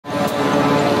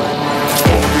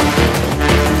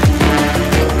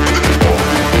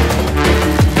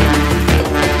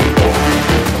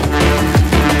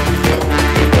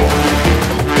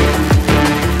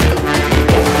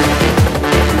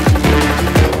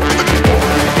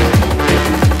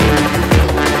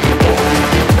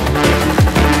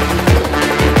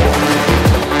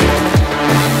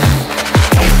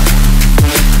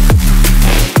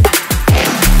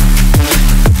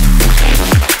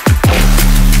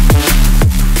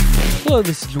Hello,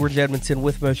 this is George Edmondson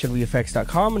with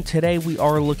MotionVFX.com, and today we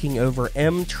are looking over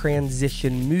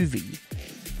mTransition Movie.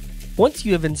 Once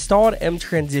you have installed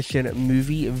mTransition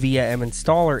Movie via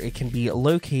mInstaller, it can be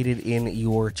located in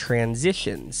your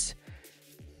transitions.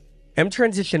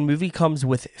 mTransition Movie comes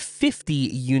with 50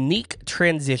 unique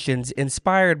transitions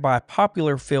inspired by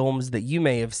popular films that you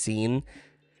may have seen.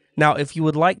 Now, if you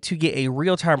would like to get a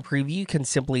real-time preview, you can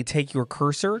simply take your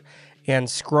cursor and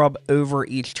scrub over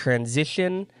each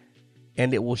transition,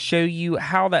 and it will show you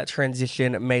how that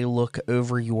transition may look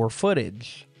over your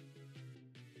footage.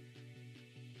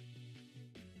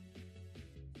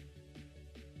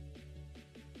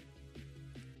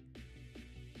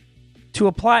 To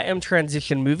apply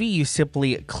mTransition Movie, you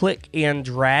simply click and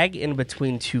drag in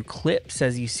between two clips,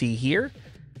 as you see here.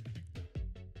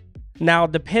 Now,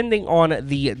 depending on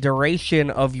the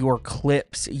duration of your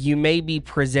clips, you may be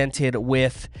presented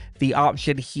with the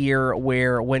option here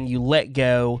where when you let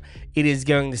go, it is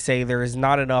going to say there is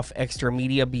not enough extra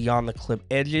media beyond the clip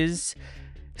edges.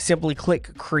 Simply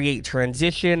click Create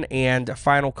Transition, and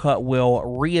Final Cut will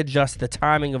readjust the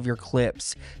timing of your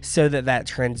clips so that that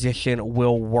transition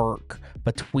will work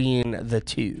between the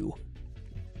two.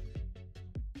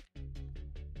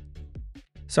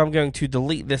 So I'm going to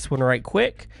delete this one right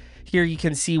quick. Here you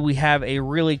can see we have a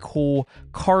really cool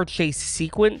car chase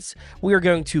sequence. We are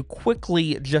going to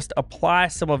quickly just apply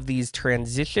some of these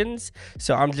transitions.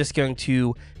 So I'm just going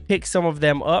to pick some of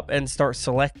them up and start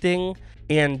selecting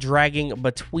and dragging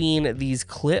between these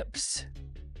clips,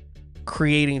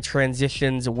 creating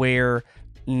transitions where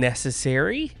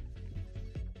necessary.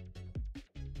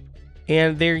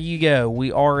 And there you go.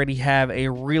 We already have a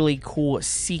really cool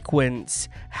sequence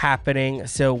happening.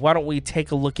 So why don't we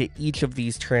take a look at each of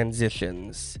these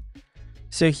transitions?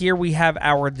 So here we have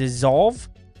our dissolve.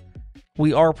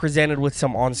 We are presented with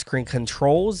some on-screen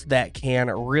controls that can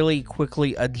really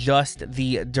quickly adjust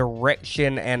the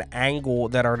direction and angle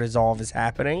that our dissolve is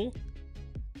happening.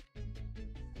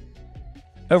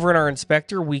 Over in our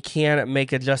inspector, we can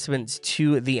make adjustments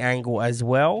to the angle as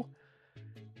well.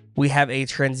 We have a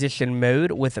transition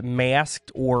mode with masked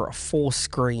or full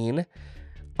screen.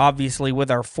 Obviously,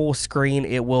 with our full screen,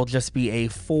 it will just be a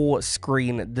full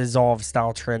screen dissolve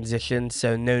style transition,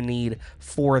 so no need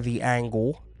for the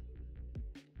angle.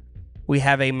 We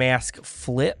have a mask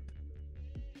flip,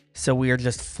 so we are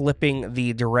just flipping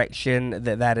the direction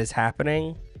that is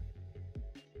happening.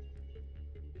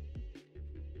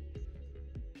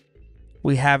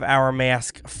 We have our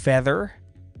mask feather.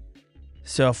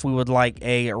 So if we would like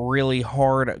a really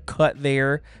hard cut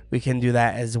there, we can do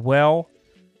that as well.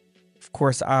 Of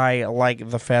course, I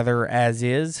like the feather as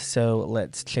is, so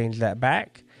let's change that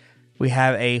back. We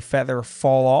have a feather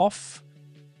fall off.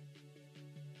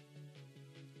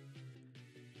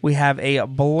 We have a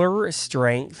blur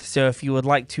strength. So if you would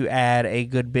like to add a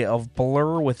good bit of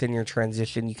blur within your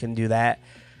transition, you can do that,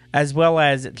 as well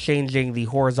as changing the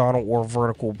horizontal or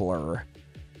vertical blur.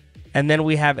 And then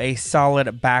we have a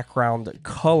solid background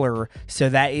color. So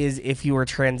that is if you are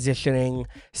transitioning,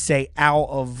 say, out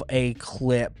of a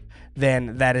clip,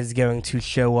 then that is going to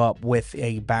show up with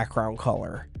a background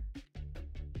color.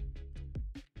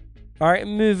 All right,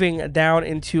 moving down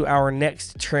into our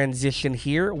next transition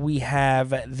here, we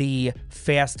have the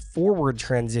fast forward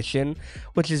transition,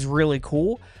 which is really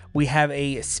cool. We have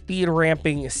a speed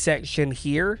ramping section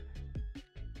here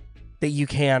that you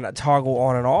can toggle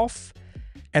on and off.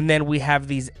 And then we have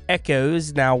these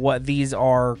echoes. Now what these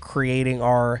are creating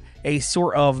are a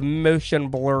sort of motion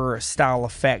blur style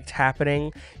effect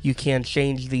happening. You can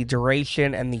change the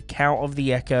duration and the count of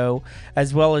the echo,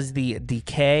 as well as the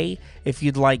decay. If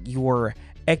you'd like your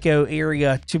echo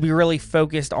area to be really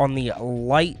focused on the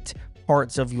light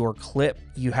parts of your clip,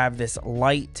 you have this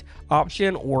light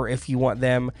option, or if you want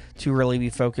them to really be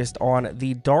focused on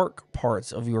the dark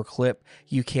parts of your clip,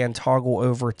 you can toggle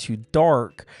over to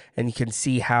dark, and you can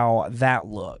see how that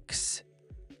looks.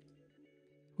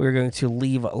 We're going to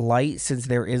leave light since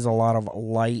there is a lot of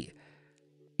light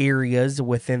areas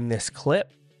within this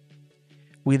clip.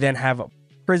 We then have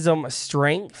prism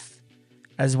strength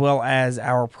as well as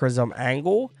our prism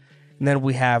angle. And then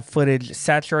we have footage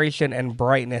saturation and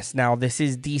brightness. Now this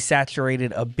is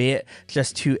desaturated a bit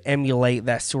just to emulate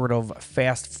that sort of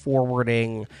fast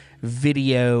forwarding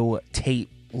video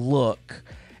tape look.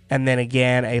 And then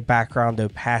again, a background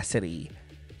opacity.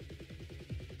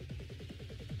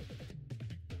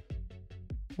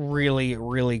 Really,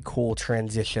 really cool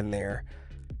transition there.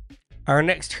 Our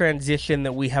next transition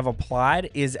that we have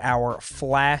applied is our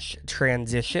flash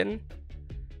transition.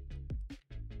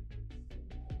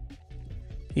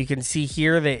 You can see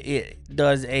here that it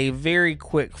does a very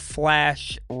quick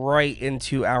flash right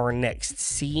into our next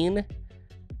scene.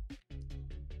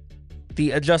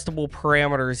 The adjustable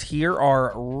parameters here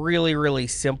are really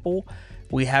simple.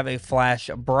 We have a flash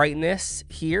brightness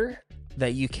here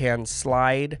that you can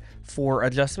slide for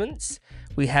adjustments.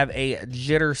 We have a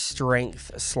jitter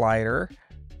strength slider.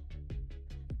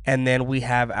 And then we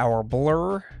have our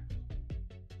blur.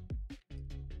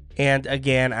 And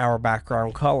again, our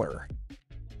background color.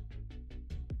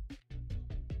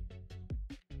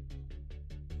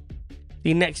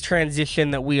 The next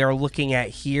transition that we are looking at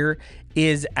here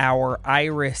is our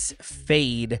iris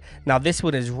fade. Now this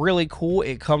one is really cool.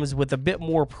 It comes with a bit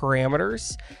more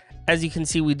parameters. As you can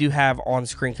see, we do have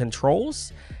on-screen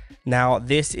controls. Now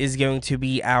this is going to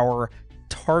be our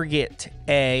target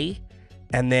A,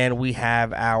 and then we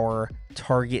have our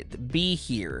target B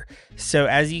here. So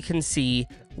as you can see,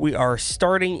 we are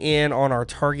starting in on our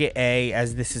target A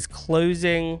as this is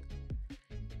closing.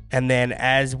 And then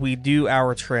as we do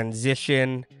our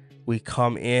transition, we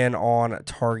come in on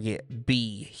target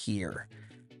B here.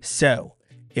 So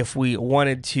if we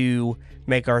wanted to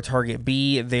make our target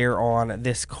B there on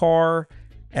this car,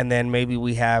 and then maybe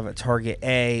we have target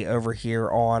A over here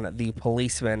on the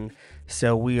policeman.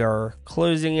 So we are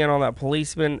closing in on that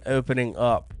policeman, opening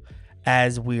up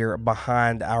as we're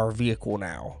behind our vehicle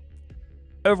now.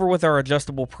 Over with our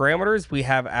adjustable parameters, we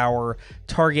have our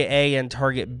target A and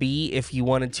target B. If you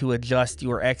wanted to adjust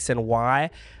your X and Y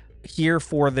here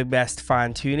for the best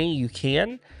fine tuning, you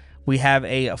can. We have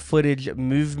a footage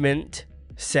movement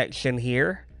section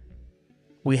here.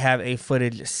 We have a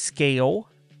footage scale.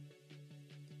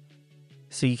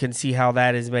 So you can see how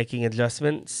that is making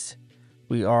adjustments.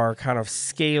 We are kind of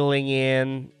scaling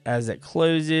in as it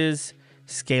closes,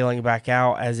 scaling back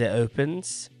out as it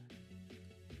opens.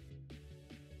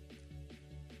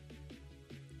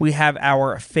 We have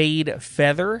our fade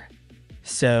feather,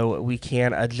 so we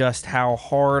can adjust how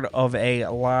hard of a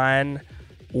line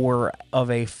or of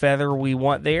a feather we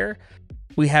want there.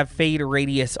 We have fade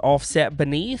radius offset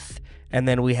beneath, and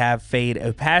then we have fade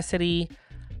opacity,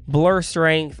 blur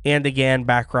strength, and again,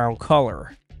 background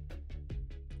color.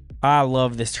 I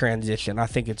love this transition. I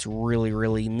think it's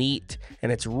really neat,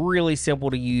 and it's really simple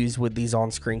to use with these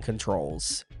on-screen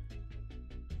controls.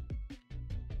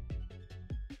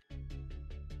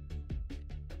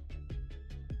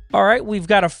 All right, we've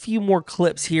got a few more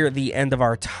clips here at the end of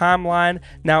our timeline.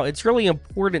 Now, it's really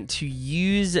important to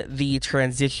use the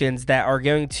transitions that are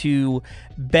going to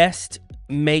best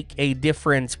make a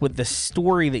difference with the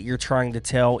story that you're trying to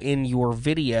tell in your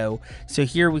video. So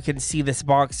here we can see this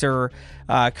boxer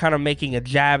kind of making a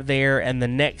jab there, and the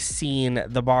next scene,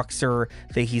 the boxer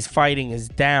that he's fighting is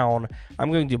down. I'm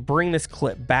going to bring this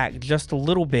clip back just a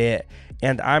little bit,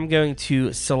 and I'm going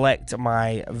to select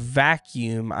my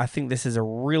vacuum. I think this is a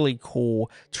really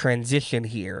cool transition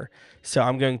here. So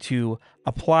I'm going to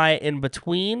apply it in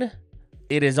between.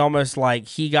 It is almost like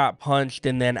he got punched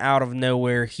and then out of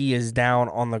nowhere he is down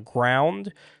on the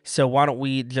ground. So why don't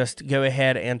we just go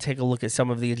ahead and take a look at some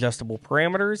of the adjustable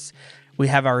parameters. We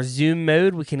have our zoom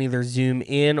mode. We can either zoom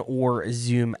in or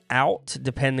zoom out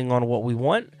depending on what we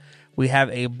want. We have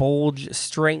a bulge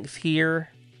strength here.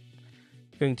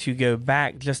 Going to go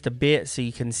back just a bit so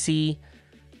you can see.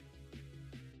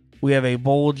 We have a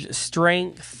bulge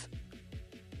strength,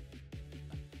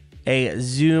 a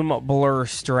zoom blur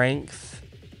strength,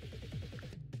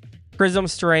 prism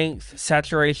strength,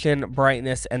 saturation,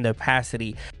 brightness, and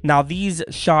opacity. Now these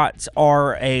shots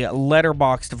are a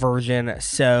letterboxed version,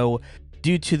 so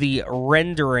due to the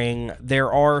rendering,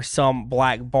 there are some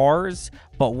black bars,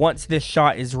 but once this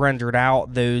shot is rendered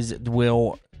out, those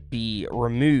will be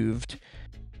removed.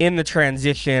 In the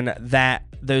transition,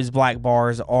 those black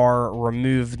bars are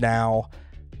removed now,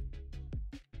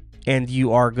 and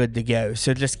you are good to go.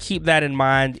 So just keep that in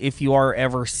mind. If you are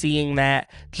ever seeing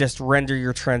that, just render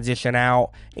your transition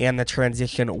out, and the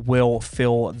transition will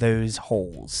fill those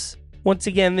holes. Once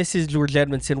again, this is George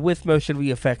Edmondson with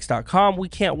MotionVFX.com. We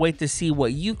can't wait to see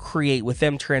what you create with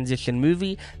mTransition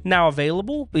Movie, now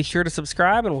available. Be sure to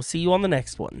subscribe, and we'll see you on the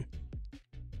next one.